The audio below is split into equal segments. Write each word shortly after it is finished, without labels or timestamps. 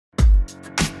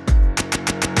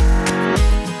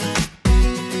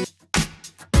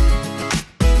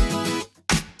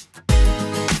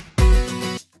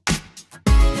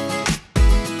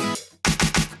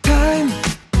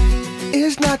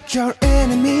Is not your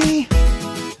enemy,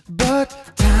 but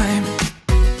time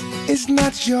is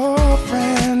not your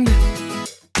friend.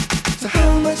 So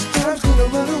how much time's gonna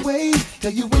run away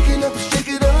till you're waking up and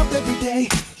shaking up every day?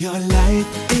 Your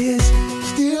life is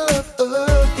still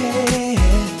okay.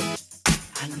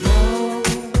 I know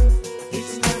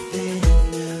it's nothing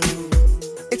new.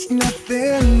 It's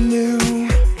nothing new.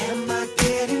 Am I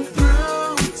getting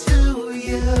through to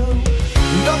you?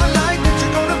 Know the light that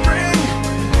you're gonna bring,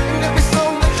 and every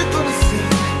song that you're gonna sing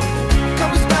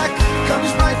comes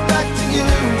right back to you.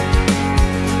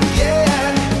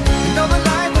 Yeah, you know the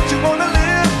life that you wanna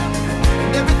live,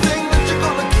 and everything that you're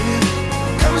gonna give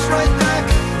comes right back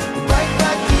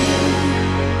to you.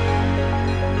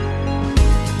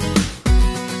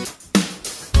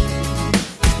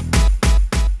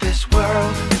 This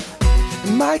world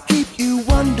might keep you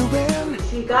wondering.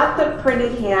 She got the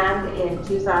printed hand in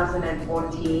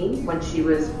 2014 when she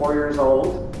was 4 years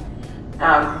old.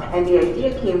 And the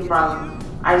idea came from,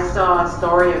 I saw a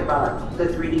story about the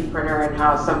 3D printer and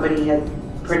how somebody had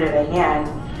printed a hand,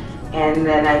 and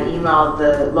then I emailed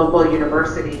the local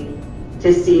university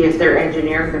to see if their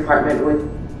engineering department would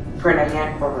print a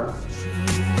hand for her.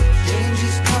 Change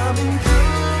is coming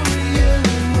through you.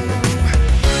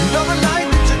 Know the light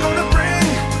that you're gonna bring,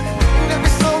 and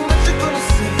every song that you're gonna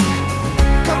sing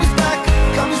comes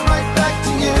right back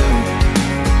to you.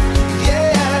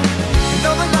 Yeah, you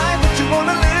know the life that you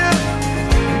wanna live,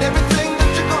 and everything that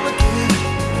you're gonna give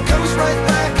comes right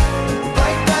back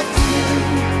to you.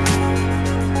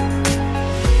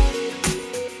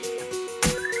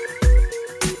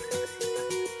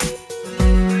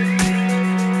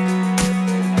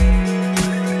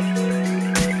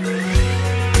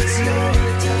 It's your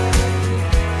time,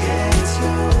 yeah, it's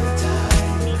your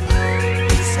time,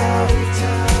 it's our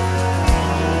time.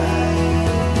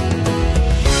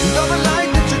 You know the light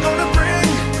that you're gonna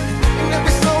bring, and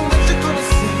every song that you're gonna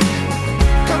sing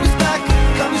comes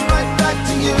right back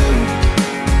to you.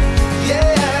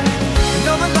 Yeah, you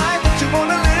know the life that you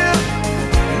wanna live,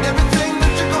 and everything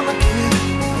that you're gonna give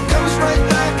comes right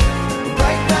back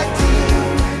to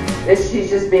you. She's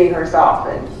just being herself,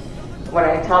 and when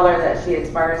I tell her that she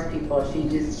inspires people,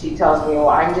 she tells me, "Oh,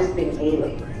 I'm just being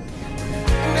Hailey."